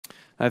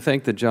I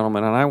thank the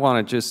gentleman, and I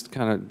want to just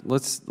kind of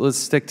let's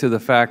stick to the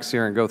facts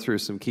here and go through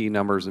some key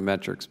numbers and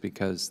metrics,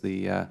 because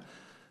the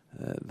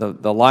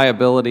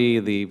liability,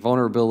 the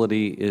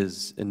vulnerability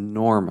is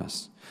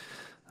enormous.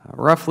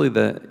 Roughly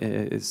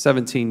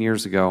 17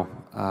 years ago,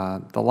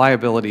 the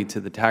liability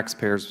to the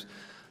taxpayers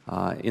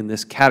in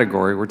this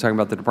category, we're talking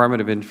about the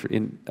Department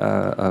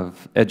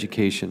of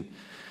Education,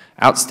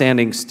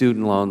 outstanding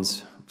student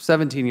loans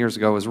 17 years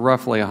ago was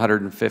roughly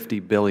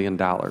 $150 billion.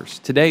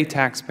 Today,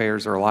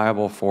 taxpayers are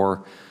liable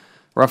for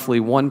roughly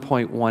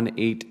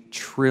 $1.18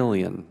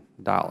 trillion,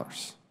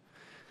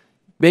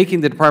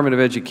 making the Department of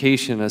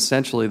Education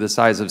essentially the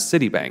size of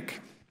Citibank.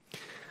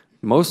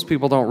 Most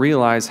people don't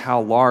realize how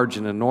large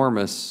and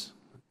enormous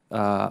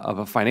of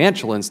a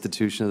financial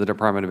institution the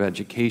Department of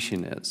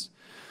Education is.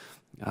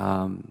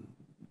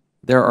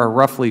 There are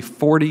roughly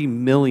 40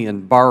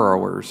 million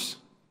borrowers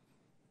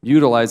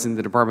utilizing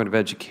the Department of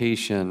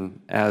Education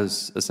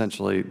as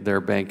essentially their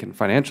bank and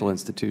financial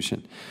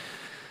institution.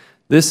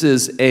 This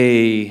is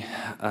a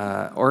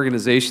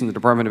organization, the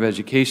Department of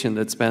Education,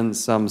 that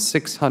spends some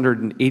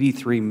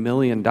 $683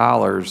 million.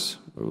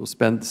 We'll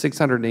spend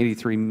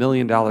 $683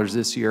 million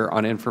this year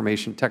on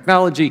information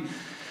technology.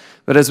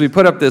 But as we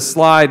put up this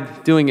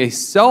slide, doing a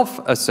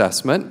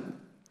self-assessment,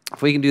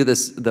 if we can do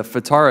this, the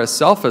FITARA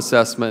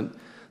self-assessment,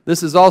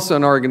 this is also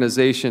an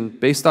organization,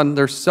 based on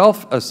their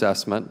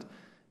self-assessment,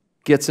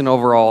 gets an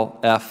overall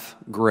F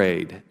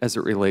grade as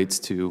it relates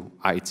to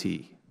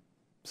IT.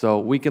 So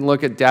we can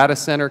look at data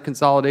center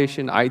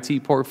consolidation,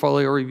 IT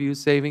portfolio review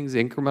savings,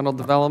 incremental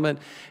development,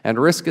 and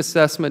risk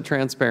assessment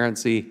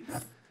transparency,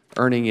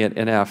 earning it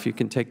an F. You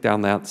can take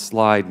down that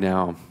slide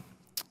now.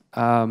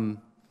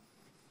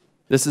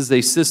 This is a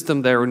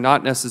system that are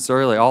not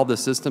necessarily all the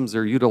systems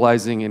are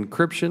utilizing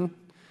encryption.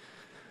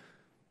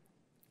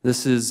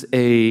 This is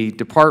a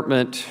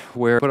department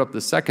where, put up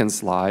the second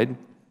slide,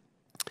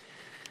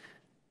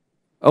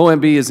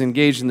 OMB is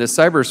engaged in this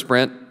cyber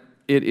sprint.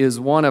 It is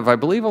one of, I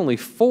believe, only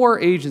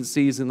 4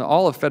 agencies in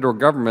all of federal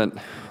government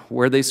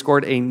where they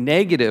scored a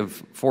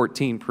negative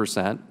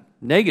 14%.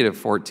 Negative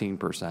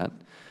 14%.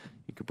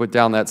 You can put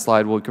down that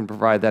slide. We can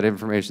provide that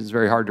information. It's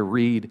very hard to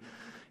read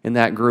in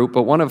that group.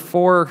 But one of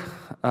 4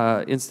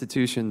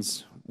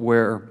 institutions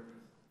where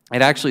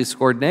it actually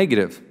scored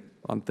negative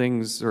on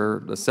things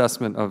or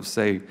assessment of,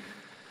 say,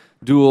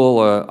 dual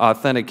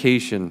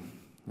authentication.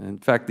 In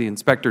fact, the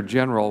Inspector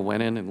General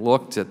went in and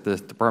looked at the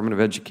Department of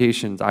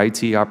Education's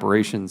IT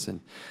operations, and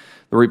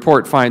the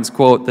report finds,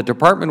 quote, "The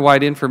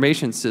department-wide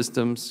information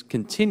systems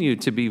continue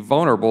to be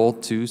vulnerable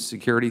to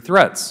security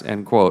threats,"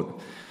 end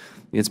quote.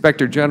 The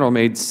Inspector General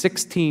made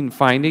 16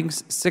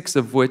 findings, 6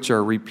 of which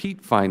are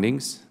repeat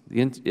findings.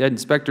 The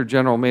Inspector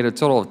General made a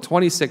total of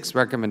 26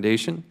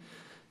 recommendations,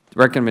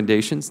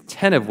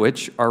 10 of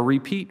which are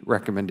repeat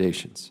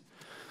recommendations.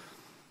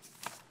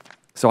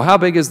 So how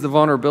big is the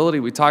vulnerability?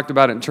 We talked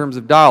about it in terms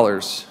of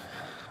dollars.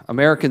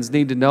 Americans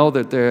need to know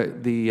that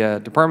the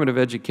Department of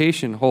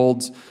Education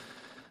holds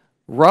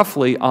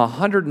roughly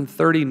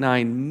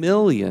 139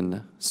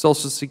 million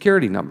Social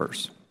Security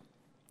numbers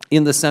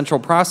in the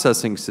central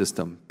processing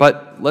system.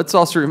 But let's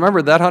also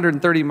remember that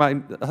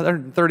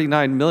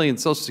 139 million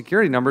Social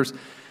Security numbers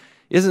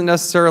isn't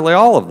necessarily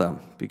all of them,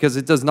 because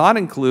it does not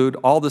include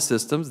all the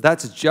systems.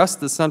 That's just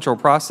the central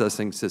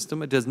processing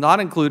system. It does not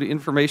include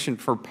information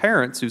for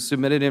parents who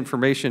submitted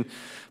information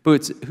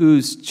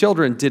whose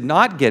children did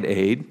not get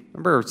aid.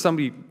 Remember,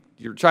 if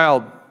your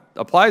child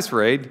applies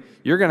for aid,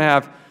 you're going to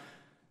have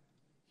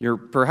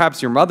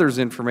perhaps your mother's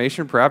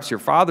information, perhaps your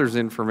father's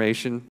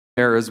information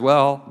there as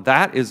well.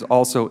 That is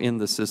also in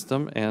the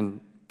system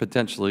and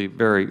potentially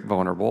very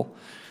vulnerable.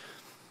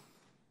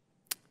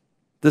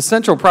 The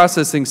central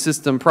processing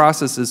system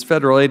processes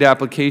federal aid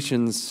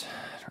applications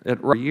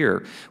every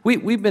year.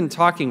 We've been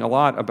talking a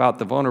lot about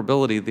the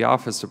vulnerability of the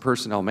Office of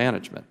Personnel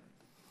Management,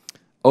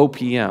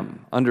 OPM,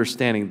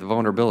 understanding the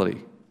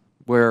vulnerability,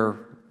 where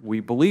we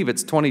believe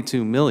it's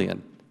 22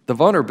 million. The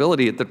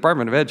vulnerability at the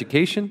Department of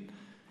Education,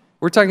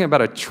 we're talking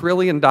about $1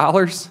 trillion,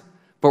 but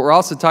we're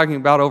also talking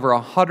about over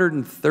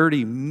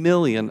 130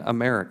 million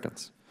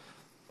Americans.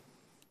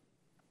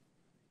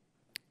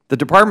 The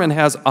department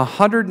has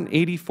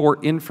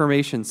 184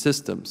 information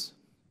systems.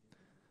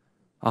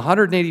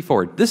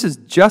 184. This is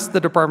just the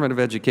Department of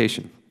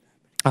Education.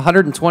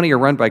 120 are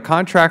run by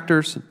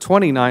contractors.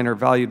 29 are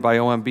valued by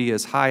OMB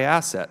as high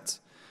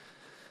assets.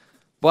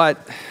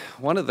 But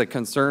one of the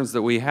concerns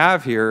that we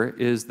have here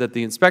is that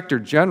the Inspector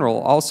General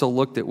also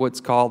looked at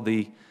what's called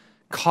the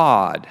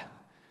COD,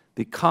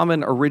 the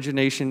Common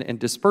Origination and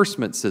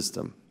Disbursement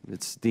System.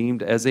 It's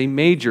deemed as a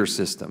major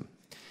system.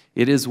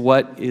 It is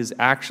what is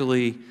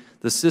actually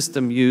the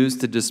system used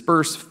to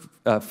disperse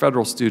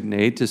federal student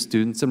aid to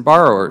students and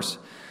borrowers.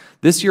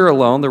 This year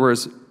alone, there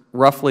was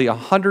roughly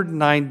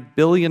 $109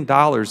 billion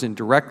in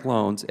direct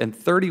loans and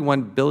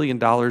 $31 billion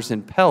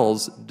in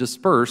Pels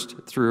dispersed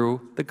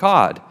through the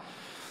COD.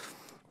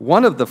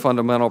 One of the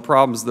fundamental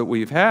problems that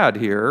we've had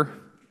here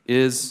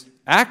is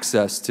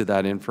access to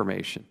that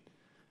information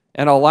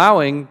and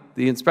allowing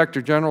the Inspector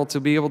General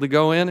to be able to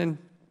go in and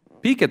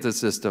peek at the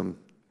system,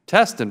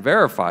 test and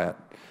verify it.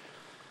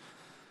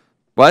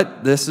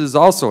 But this is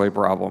also a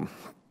problem.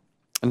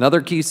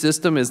 Another key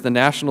system is the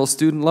National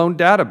Student Loan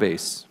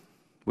Database,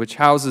 which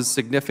houses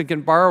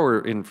significant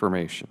borrower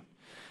information.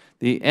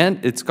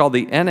 It's called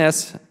the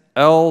NSLDS,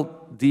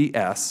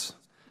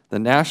 the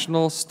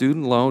National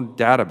Student Loan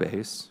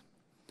Database,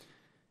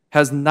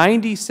 has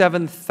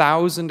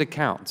 97,000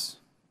 accounts.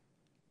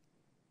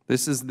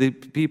 This is the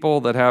people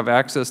that have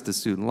access to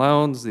student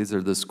loans. These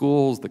are the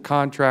schools, the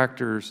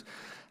contractors.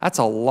 That's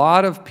a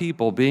lot of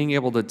people being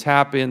able to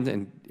tap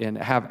in and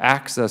have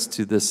access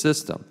to this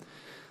system.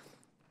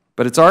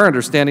 But it's our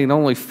understanding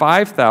only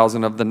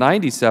 5,000 of the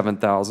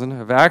 97,000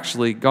 have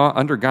actually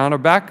undergone a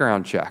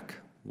background check,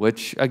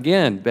 which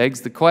again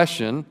begs the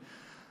question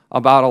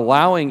about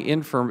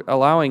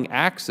allowing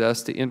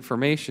access to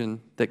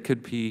information that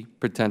could be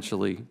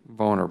potentially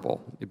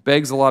vulnerable. It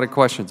begs a lot of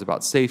questions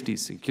about safety,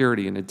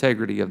 security, and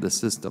integrity of the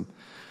system.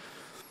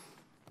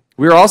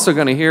 We're also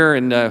going to hear,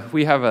 and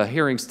we have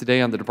hearings today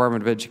on the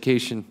Department of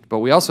Education, but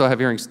we also have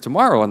hearings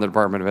tomorrow on the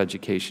Department of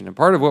Education. And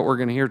part of what we're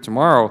going to hear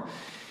tomorrow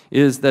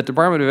is that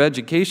Department of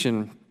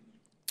Education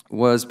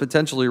was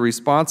potentially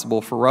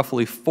responsible for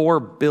roughly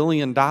 $4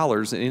 billion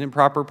in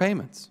improper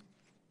payments.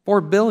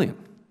 $4 billion.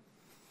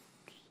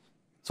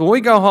 So when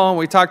we go home,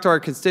 we talk to our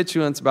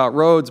constituents about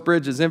roads,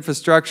 bridges,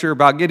 infrastructure,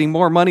 about getting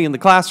more money in the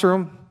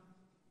classroom.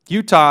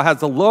 Utah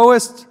has the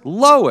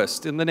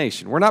lowest in the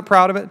nation. We're not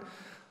proud of it.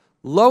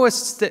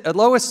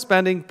 Lowest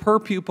spending per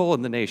pupil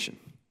in the nation.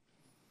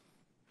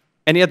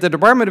 And yet the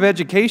Department of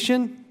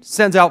Education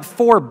sends out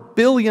 $4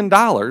 billion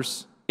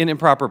in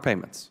improper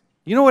payments.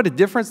 You know what a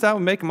difference that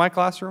would make in my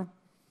classroom?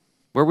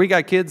 Where we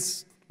got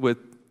kids with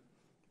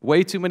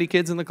way too many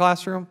kids in the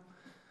classroom?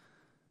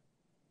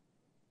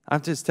 I'm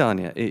just telling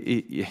you,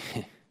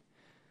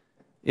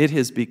 it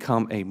has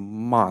become a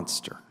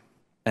monster,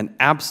 an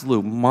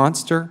absolute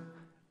monster.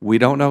 We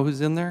don't know who's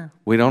in there.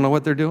 We don't know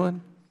what they're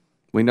doing.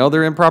 We know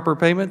they're improper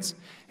payments.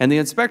 And the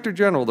Inspector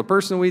General, the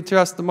person we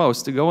trust the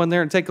most to go in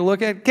there and take a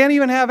look at, can't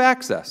even have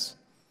access.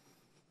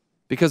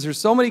 Because there's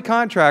so many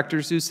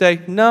contractors who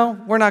say, no,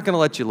 we're not going to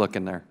let you look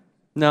in there.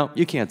 No,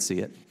 you can't see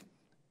it.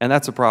 And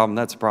that's a problem.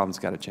 That's a problem that's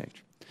got to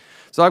change.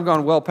 So I've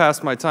gone well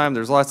past my time.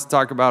 There's lots to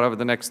talk about over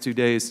the next 2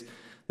 days.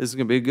 This is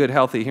going to be a good,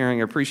 healthy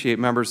hearing. I appreciate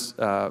members'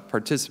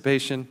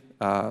 participation.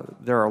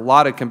 There are a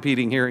lot of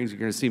competing hearings. You're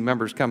going to see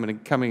members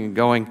coming and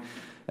going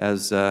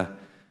as the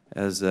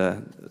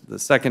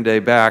second day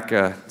back,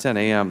 10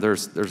 a.m.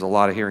 There's a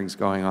lot of hearings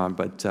going on,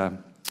 but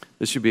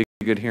this should be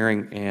a good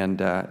hearing.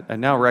 And I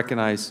now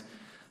recognize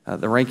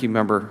the ranking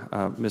member,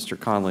 Mr.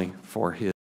 Conley, for his